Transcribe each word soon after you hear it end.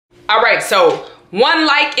All right, so 1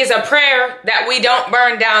 like is a prayer that we don't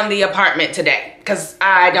burn down the apartment today, because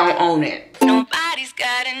I don't own it. Nobody's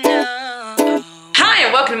gotta know. Hi,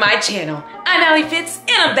 and welcome to my channel. I'm Alli Fitz,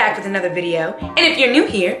 and I'm back with another video. And if you're new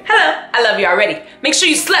here, hello, I love you already. Make sure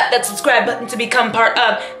you slap that subscribe button to become part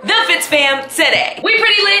of the FITZFAM today. We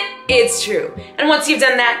pretty lit, it's true. And once you've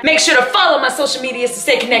done that, make sure to follow my social medias to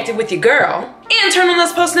stay connected with your girl. And turn on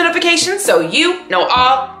those post notifications so you know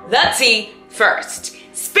all the tea first.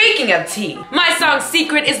 Speaking of tea, my song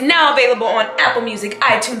Secret is now available on Apple Music,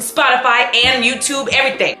 iTunes, Spotify, and YouTube,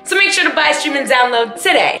 everything. So make sure to buy, stream, and download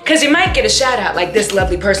today, because you might get a shout out like this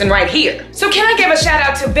lovely person right here. So can I give a shout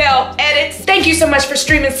out to Belle Edits? Thank you so much for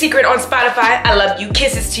streaming Secret on Spotify. I love you.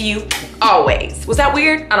 Kisses to you always. Was that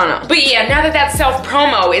weird? I don't know. But yeah, now that that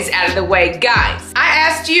self-promo is out of the way, guys, I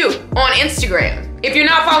asked you on Instagram. If you're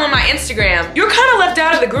not following my Instagram, you're kind of left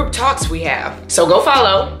out of the group talks we have. So go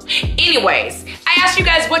follow. Anyways, I asked you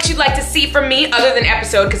guys what you'd like to see from me other than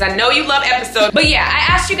episode, because I know you love episode. But yeah,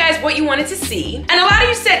 I asked you guys what you wanted to see. And a lot of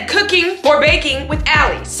you said cooking or baking with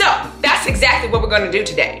Alli. So that's exactly what we're gonna do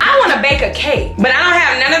today. I wanna bake a cake, but I don't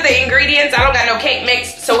have none of the ingredients. I don't got no cake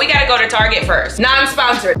mix, so we gotta go to Target first.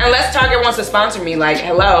 Non-sponsored, unless Target wants to sponsor me, like,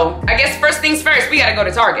 hello. I guess first things first, we gotta go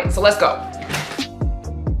to Target, so let's go.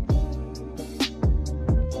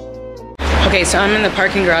 Okay, so I'm in the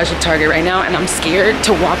parking garage of Target right now, and I'm scared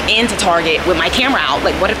to walk into Target with my camera out.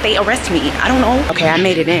 Like, what if they arrest me? I don't know. Okay, I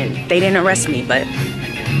made it in. They didn't arrest me, but...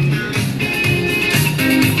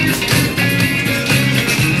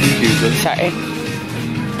 Sorry.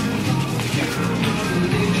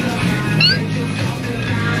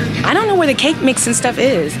 I don't know where the cake mix and stuff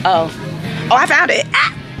is. Oh, I found it.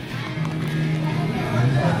 Ah!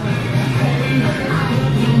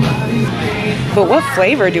 But what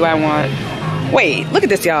flavor do I want? Wait, look at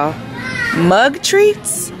this, y'all. Mug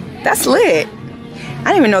treats? That's lit. I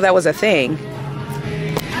didn't even know that was a thing.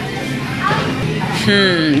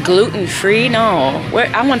 Gluten-free? No.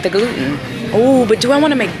 I want the gluten. Oh, but do I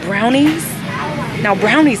want to make brownies? Now,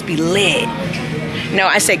 brownies be lit. No,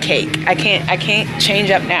 I said cake. I can't change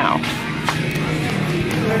up now.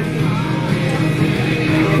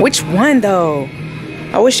 Which one, though?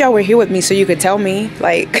 I wish y'all were here with me so you could tell me.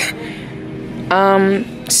 Like...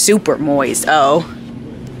 super moist. Oh.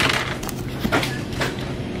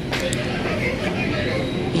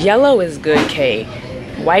 Yellow is good cake.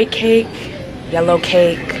 White cake, yellow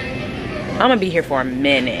cake. I'm gonna be here for a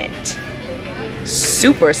minute.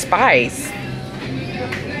 Super spice.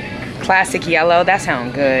 Classic yellow, that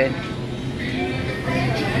sounds good.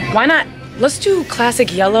 Why not? Let's do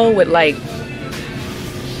classic yellow with like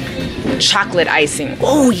chocolate icing.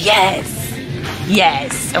 Oh, yes.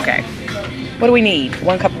 Yes. Okay. What do we need?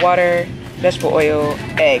 1 cup of water, vegetable oil,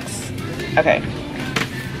 eggs. Okay.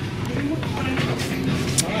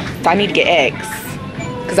 So I need to get eggs,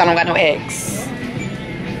 because I don't got no eggs.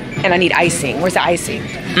 And I need icing. Where's the icing?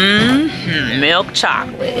 Milk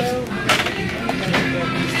chocolate.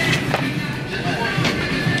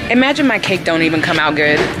 Imagine my cake don't even come out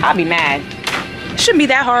good. I'll be mad. Shouldn't be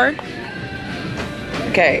that hard.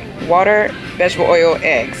 Okay, water, vegetable oil,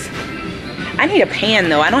 eggs. I need a pan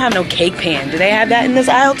though. I don't have no cake pan. Do they have that in this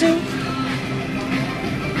aisle too?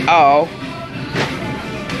 Oh.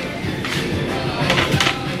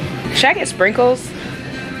 Should I get sprinkles?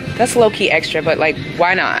 That's low-key extra, but like,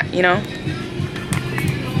 why not, you know?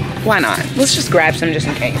 Why not? Let's just grab some just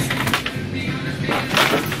in case.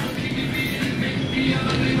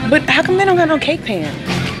 But how come they don't got no cake pan?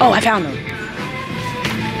 Oh, I found them.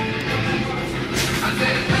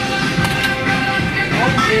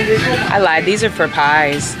 I lied, these are for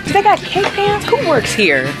pies. They got cake pans? Who works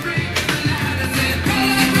here?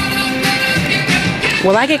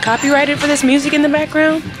 Will I get copyrighted for this music in the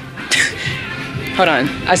background? Hold on,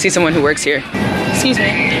 I see someone who works here. Excuse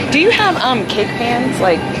me. Do you have cake pans,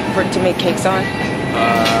 like, to make cakes on?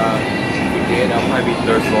 We did. I'll probably be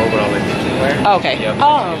 3rd floor, but I'll let you kitchenware. Oh, okay. Yep,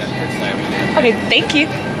 oh. Okay, thank you.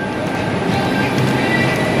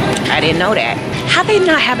 I didn't know that. How they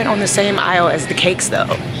not have it on the same aisle as the cakes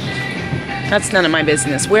though? That's none of my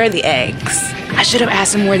business. Where are the eggs? I should have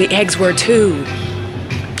asked them where the eggs were too.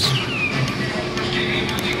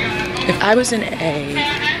 If I was an egg.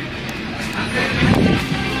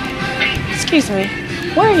 Excuse me.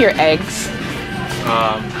 Where are your eggs?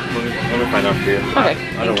 Let me find out for you. Okay.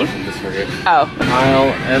 I don't work in this area. Oh.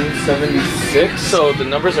 Aisle M76. So the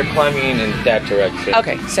numbers are climbing in that direction.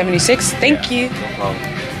 Okay, 76. Thank you. No problem.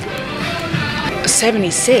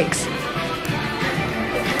 76.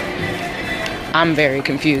 I'm very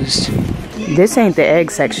confused. This ain't the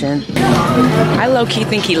egg section. I low-key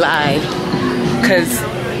think he lied, because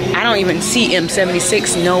I I don't even see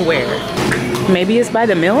M76 nowhere. Maybe it's by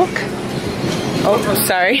the milk? Oh,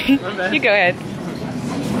 sorry. You go ahead.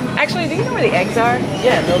 Actually, do you know where the eggs are?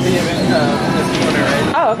 Yeah, they'll be in this corner,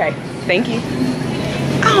 right? Oh, okay. Thank you.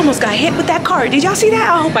 I almost got hit with that car. Did y'all see that?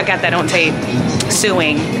 I hope I got that on tape.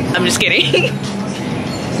 Suing. I'm just kidding.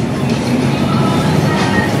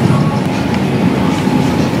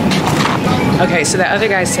 Okay, so the other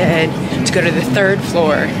guy said to go to the 3rd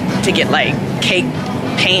floor to get like cake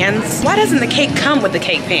pans. Why doesn't the cake come with the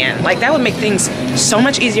cake pan? Like that would make things so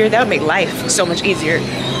much easier. That would make life so much easier.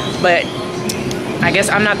 But I guess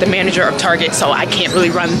I'm not the manager of Target, so I can't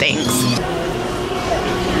really run things.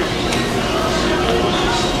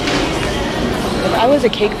 If I was a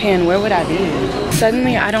cake pan, where would I be?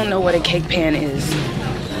 Suddenly, I don't know what a cake pan is.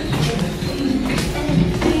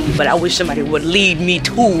 But I wish somebody would lead me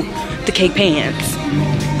to the cake pans.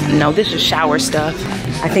 No, this is shower stuff.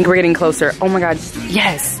 I think we're getting closer. Oh my God,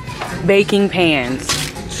 yes, baking pans.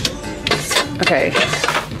 Okay,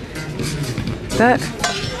 that,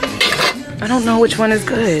 I don't know which one is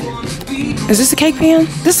good. Is this a cake pan?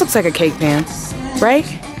 This looks like a cake pan, right?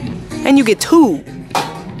 And you get 2.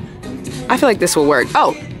 I feel like this will work.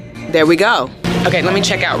 Oh, there we go. Okay, let me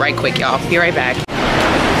check out right quick, y'all. Be right back.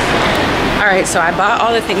 All right, so I bought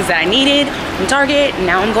all the things that I needed from Target.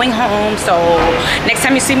 Now I'm going home, so next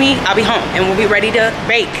time you see me, I'll be home and we'll be ready to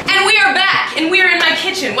bake. And we are back, and we are in my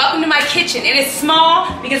kitchen. Welcome to my kitchen. And it's small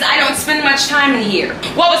because I don't spend much time in here.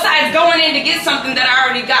 Well, besides going in to get something that I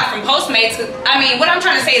already got from Postmates, I mean, what I'm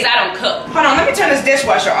trying to say is I don't cook. Hold on, let me turn this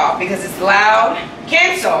dishwasher off because it's loud.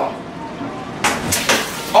 Cancel.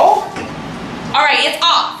 Oh, all right, it's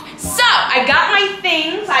off. So, I got my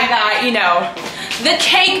things. I got, you know, the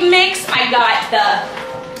cake mix, I got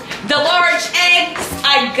the large eggs,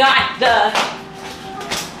 I got the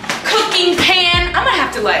cooking pan. I'm gonna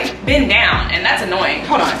have to like bend down and that's annoying.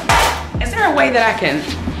 Hold on. Is there a way that I can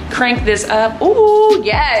crank this up? Ooh,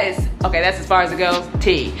 yes. Okay, that's as far as it goes.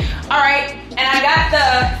 T. All right, and I got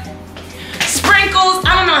the sprinkles.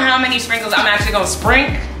 I don't know how many sprinkles I'm actually gonna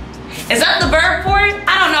sprinkle. Is that the verb for it?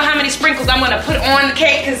 I don't know how many sprinkles I'm gonna put on the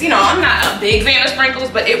cake because, you know, I'm not a big fan of sprinkles,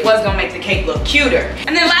 but it was gonna make the cake look cuter.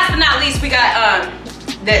 And then last but not least, we got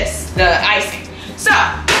the icing. So,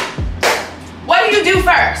 what do you do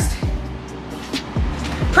first?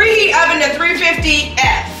 Preheat oven to 350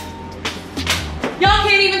 F. Y'all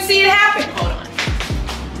can't even see it happen. Hold on.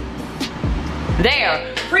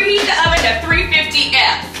 There. Preheat the oven to 350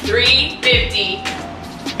 F. 350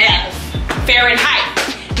 F. Fahrenheit.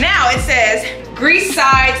 Now it says, grease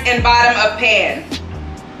sides and bottom of pan.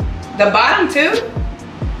 The bottom too?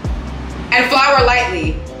 And flour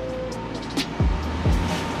lightly.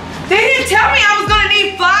 They didn't tell me I was gonna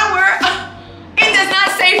need flour. It does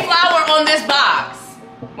not say flour on this box.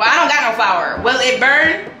 Well, I don't got no flour. Will it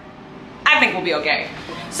burn? I think we'll be okay.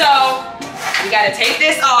 So, we gotta take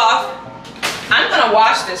this off. I'm gonna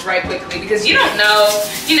wash this right quickly because you don't know,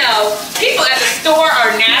 you know, people at the store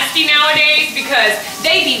are nasty nowadays because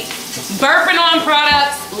they be burping on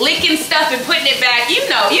products, licking stuff and putting it back. You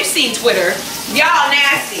know, you've seen Twitter. Y'all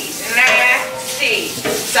nasty, nasty.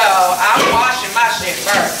 So I'm washing my shit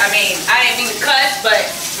first. I mean, I didn't mean to cuss, but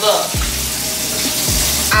look,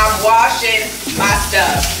 I'm washing my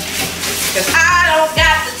stuff because I don't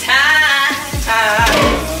got the time.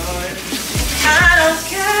 I don't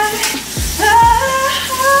got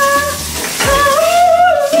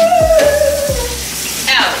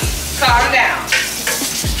Alli, calm down.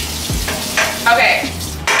 Okay,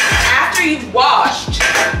 after you've washed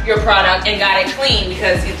your product and got it clean,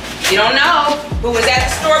 because you don't know who was at the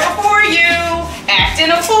store before you acting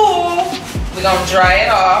a fool, we're gonna dry it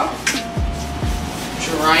off.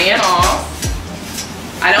 Dry it off.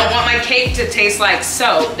 I don't want my cake to taste like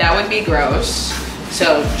soap. That would be gross.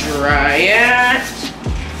 So dry it.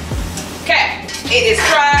 Okay, it is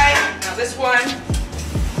dry. Now this one,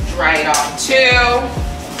 dry it off too.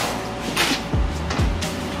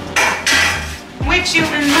 With you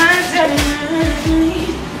in my day.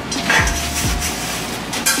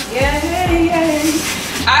 Yeah.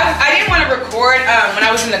 I didn't want to record when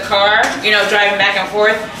I was in the car, you know, driving back and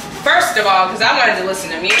forth. First of all, because I wanted to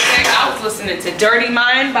listen to music. I was listening to Dirty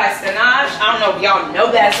Mind by Sinaj. I don't know if y'all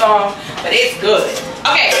know that song, but it's good.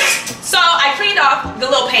 Okay, so I cleaned off the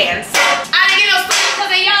little pans. I didn't get no sleep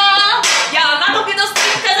because of y'all. Y'all not gonna get no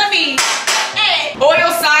sleep because of me. Hey.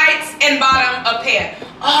 Oil sides and bottom of pan.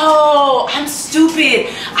 Oh, I'm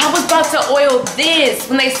stupid. I was about to oil this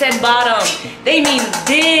when they said bottom. They mean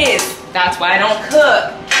this. That's why I don't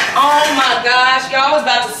cook. Oh my gosh, y'all was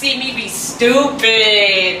about to see me be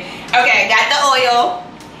stupid. Okay, got the oil.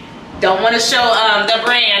 Don't want to show the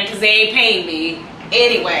brand because they ain't paying me.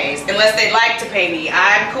 Anyways, unless they'd like to pay me,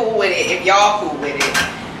 I'm cool with it if y'all cool with it.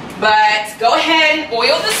 But go ahead and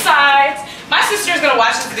oil the sides. My sister's gonna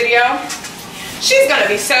watch this video. She's gonna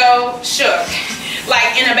be so shook,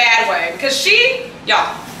 like in a bad way, because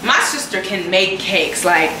y'all, my sister can make cakes.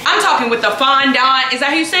 Like, I'm talking with the fondant. Is that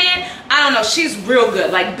how you say it? I don't know. She's real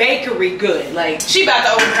good, like bakery good. Like, she about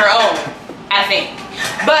to open her own, I think.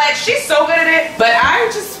 But she's so good at it. But I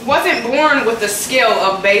just wasn't born with the skill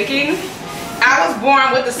of baking. I was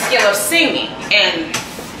born with the skill of singing, and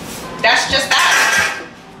that's just that.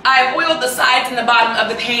 I oiled the sides and the bottom of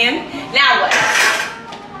the pan. Now what?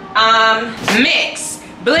 Mix.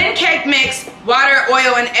 Blend cake mix, water,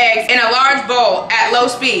 oil, and eggs in a large bowl at low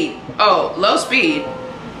speed. Oh, low speed?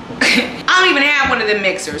 I don't even have one of them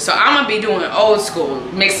mixers, so I'm gonna be doing old school,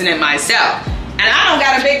 mixing it myself. And I don't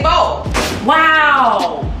got a big bowl.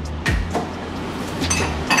 Wow.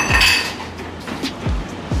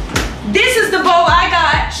 This is the bowl I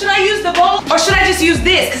got. Should I use the bowl or should I just use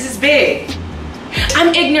this because it's big?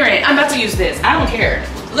 I'm ignorant. I'm about to use this. I don't care.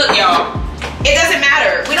 Look, y'all. It doesn't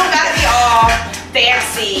matter. We don't gotta be all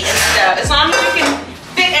fancy and stuff. As long as you can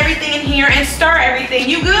fit everything in here and stir everything,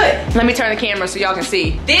 you good. Let me turn the camera so y'all can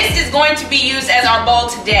see. This is going to be used as our bowl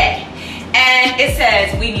today. And it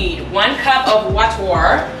says we need 1 cup of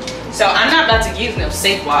water. So I'm not about to use no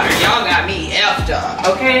sink water. Y'all got me effed up,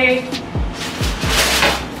 okay?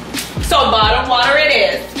 So bottled water it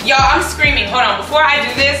is. Y'all, I'm screaming. Hold on, before I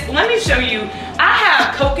do this, let me show you. I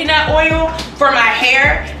have coconut oil for my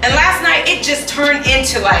hair, and last night it just turned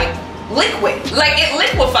into like liquid. Like it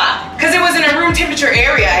liquefied. Because it was in a room temperature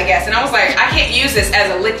area, I guess. And I was like, I can't use this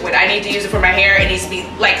as a liquid. I need to use it for my hair. It needs to be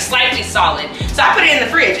like slightly solid. So I put it in the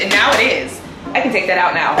fridge, and now it is. I can take that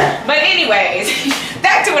out now. But anyways,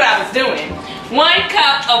 back to what I was doing. 1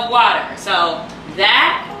 cup of water. So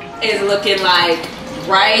that is looking like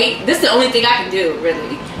this is the only thing I can do,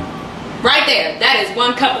 really. Right there, that is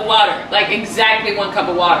 1 cup of water. Like exactly 1 cup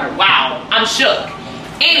of water. Wow, I'm shook.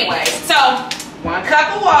 Anyway, so 1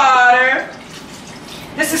 cup of water.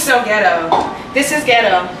 This is so ghetto. This is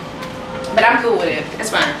ghetto, but I'm cool with it. It's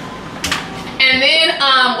fine. And then,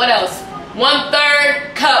 what else?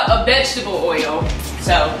 1/3 cup of vegetable oil.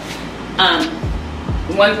 So,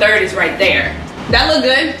 1/3 is right there. That look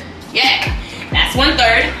good? Yeah, that's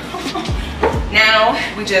 1/3. Now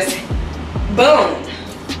we just boom.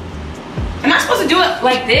 Am I supposed to do it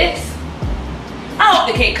like this? I hope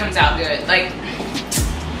the cake comes out good. Like,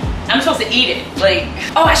 I'm supposed to eat it. Like,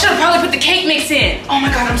 oh, I should have probably put the cake mix in. Oh my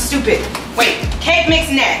God, I'm stupid. Wait, cake mix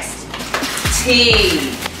next.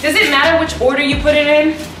 Tea. Does it matter which order you put it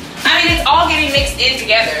in? I mean, it's all getting mixed in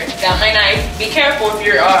together. Got my knife. Be careful if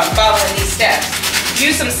you're following these steps.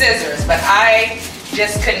 Use some scissors, but I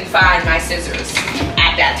just couldn't find my scissors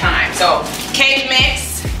at that time. So, cake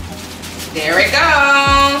mix. There it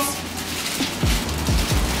goes.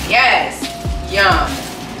 Yes, yum.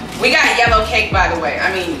 We got yellow cake, by the way.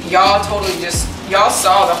 I mean, y'all totally y'all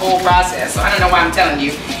saw the whole process, so I don't know why I'm telling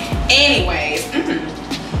you. Anyways,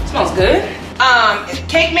 smells good.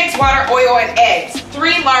 Cake mix, water, oil, and eggs.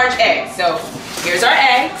 3 large eggs. So here's our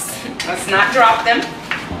eggs. Let's not drop them.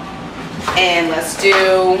 And let's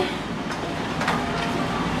do,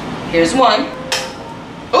 here's 1.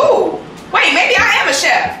 Ooh, wait, maybe I am a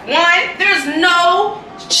chef. 1, there's no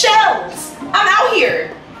shells. I'm out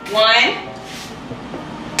here. 1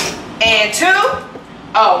 and 2.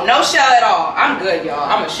 Oh, no shell at all. I'm good, y'all.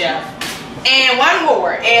 I'm a chef. And 1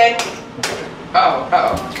 more. And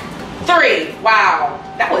 3. Wow,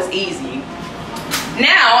 that was easy.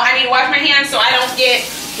 Now I need to wash my hands so I don't get,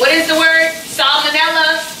 what is the word?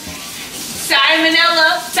 Salmonella.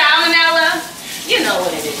 You know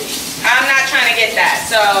what it is. I'm not trying to get that.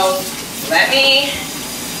 So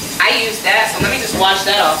I use that, so let me just wash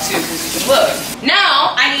that off too, because look.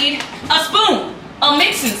 Now I need a spoon, a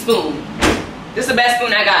mixing spoon. This is the best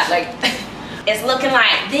spoon I got. Like, it's looking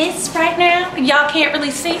like this right now. Y'all can't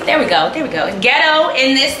really see. There we go, there we go. Ghetto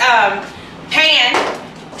in this pan,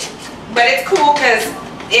 but it's cool because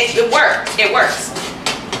it works, it works.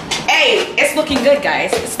 Hey, it's looking good,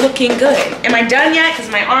 guys. It's looking good. Am I done yet? Because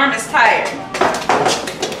my arm is tired.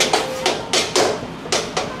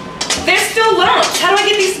 There's still lumps. How do I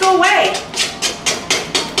get these to go away?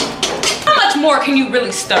 How much more can you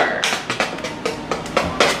really stir?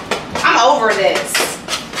 I'm over this.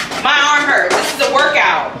 My arm hurts. This is a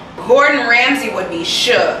workout. Gordon Ramsay would be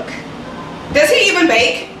shook. Does he even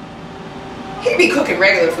bake? He'd be cooking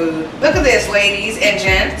regular food. Look at this, ladies and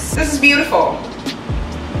gents. This is beautiful.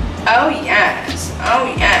 Oh yes. Oh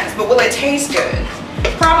yes. But will it taste good?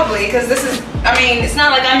 Probably, because this is, I mean, it's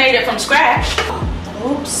not like I made it from scratch.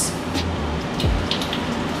 Oops.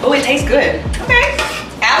 Oh, it tastes good. Okay.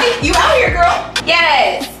 Allie, you out here, girl?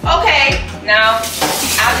 Yes. Okay. Now,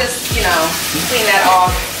 I'll just, you know, clean that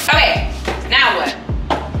off. Okay. Now what?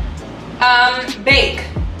 Bake.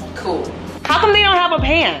 Cool. How come they don't have a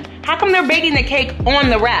pan? How come they're baking the cake on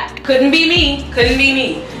the rack? Couldn't be me. Couldn't be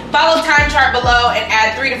me. Follow time chart below and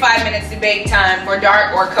add 3 to 5 minutes to bake time for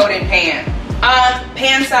dark or coated pan.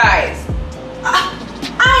 Pan size. I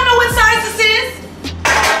don't know what size this is.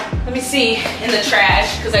 Let me see in the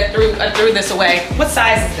trash because I threw this away. What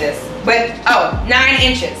size is this? But oh, 9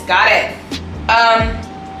 inches. Got it.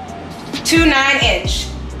 2 9-inch.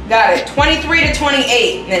 Got it. 23 to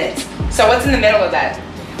 28 minutes. So what's in the middle of that?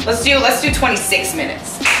 Let's do 26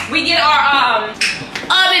 minutes. We get our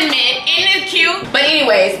oven mitt. Isn't it cute? But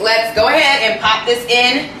anyways, let's go ahead and pop this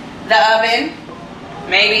in the oven.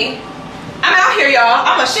 Maybe. I'm out here, y'all.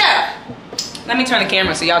 I'm a chef. Let me turn the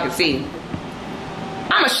camera so y'all can see.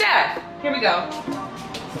 I'm a chef. Here we go.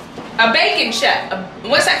 A bacon chef.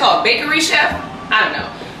 What's that called? Bakery chef? I don't know.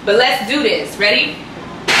 But let's do this. Ready?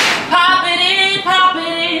 Pop it in, pop it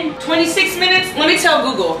in. 26 minutes? Let me tell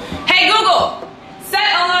Google. Hey Google,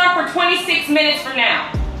 set alarm for 26 minutes from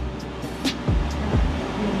now.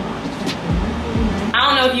 I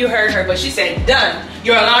don't know if you heard her, but she said, done.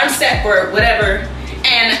 Your alarm's set for whatever.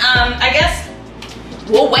 And I guess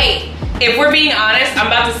we'll wait. If we're being honest, I'm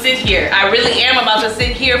about to sit here. I really am about to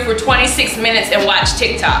sit here for 26 minutes and watch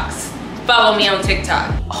TikToks. Follow me on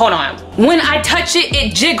TikTok. Hold on. When I touch it,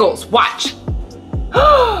 it jiggles. Watch.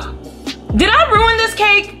 Did I ruin this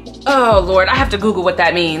cake? Oh Lord, I have to Google what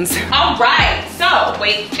that means. All right, so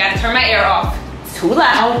wait, gotta turn my air off. It's too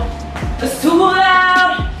loud. It's too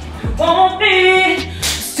loud. It won't be.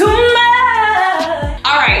 It's too much.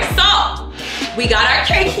 All right, so we got our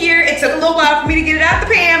cake here. It took a little while for me to get it out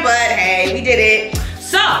the pan, but hey, we did it.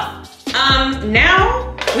 So,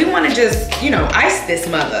 now we want to just, you know, ice this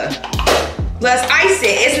mother. Let's ice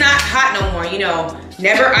it. It's not hot no more, you know.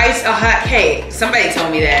 Never ice a hot cake. Somebody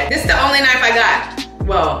told me that. This is the only knife I got.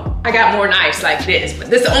 Well, I got more knives like this, but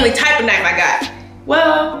this is the only type of knife I got.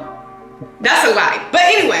 Well, that's a lie. But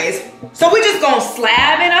anyways, so we're just gonna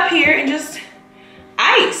slab it up here and just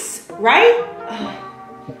ice, right?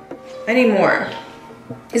 I need more.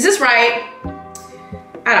 Is this right?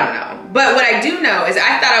 I don't know. But what I do know is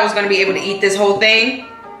I thought I was gonna be able to eat this whole thing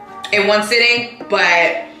in one sitting,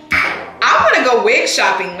 but I wanna go wig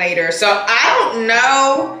shopping later, so I don't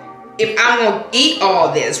know if I'm gonna eat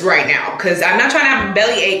all this right now, because I'm not trying to have a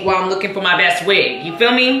bellyache while I'm looking for my best wig. You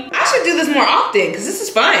feel me? I should do this more often, because this is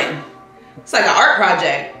fun. It's like an art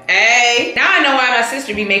project. Hey, now I know why my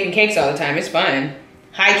sister be making cakes all the time. It's fun.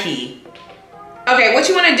 High key. Okay, what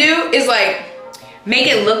you wanna do is like, make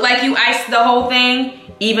it look like you iced the whole thing,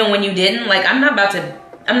 even when you didn't. Like, I'm not about to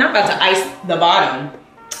ice the bottom.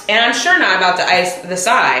 And I'm sure not about to ice the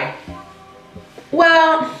side.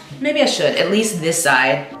 Well, maybe I should, at least this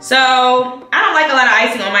side. So, I don't like a lot of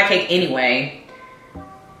icing on my cake anyway.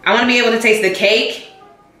 I wanna be able to taste the cake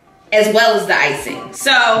as well as the icing.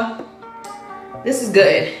 So, this is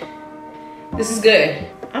good. This is good.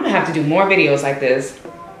 I'm gonna have to do more videos like this.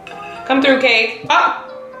 Come through, cake. Oh,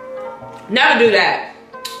 never do that.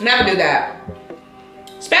 Never do that.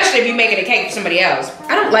 Especially if you're making a cake for somebody else.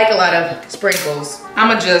 I don't like a lot of sprinkles.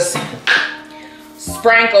 I'ma just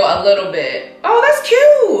sprinkle a little bit. Oh, that's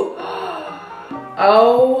cute.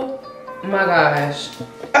 Oh my gosh.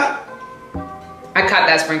 I caught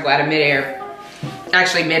that sprinkle out of midair.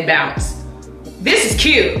 Actually, mid-bounce. This is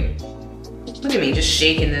cute. Look at me just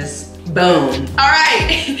shaking this. Boom. All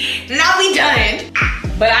right, now we done.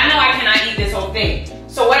 But I know I cannot eat this whole thing.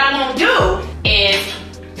 So what I'm gonna do is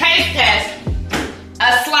taste test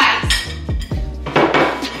a slice.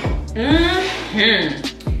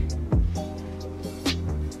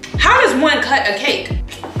 How does one cut a cake?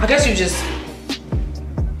 I guess you just,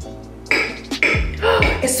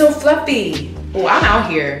 it's so fluffy. Oh, I'm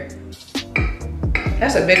out here.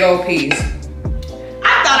 That's a big old piece.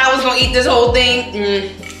 I thought I was gonna eat this whole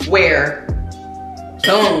thing. Where?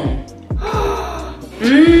 Boom.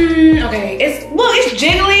 Okay, it's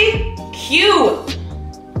jiggly, cute.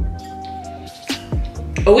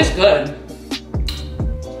 Oh, it's good.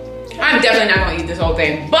 I'm definitely not gonna eat this whole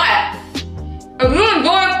thing, but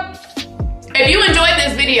if you enjoyed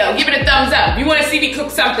this video, give it a thumbs up. If you wanna see me cook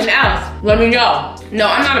something else, let me know. No,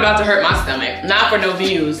 I'm not about to hurt my stomach, not for no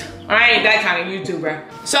views. I ain't that kind of YouTuber.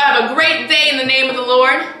 So have a great day in the name of the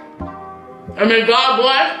Lord. And may God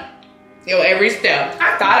bless you every step.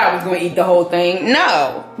 I thought I was gonna eat the whole thing.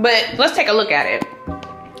 No, but let's take a look at it.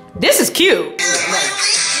 This is cute.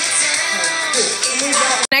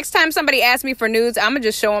 Next time somebody asks me for nudes, I'm gonna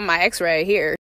just show them my x-ray here.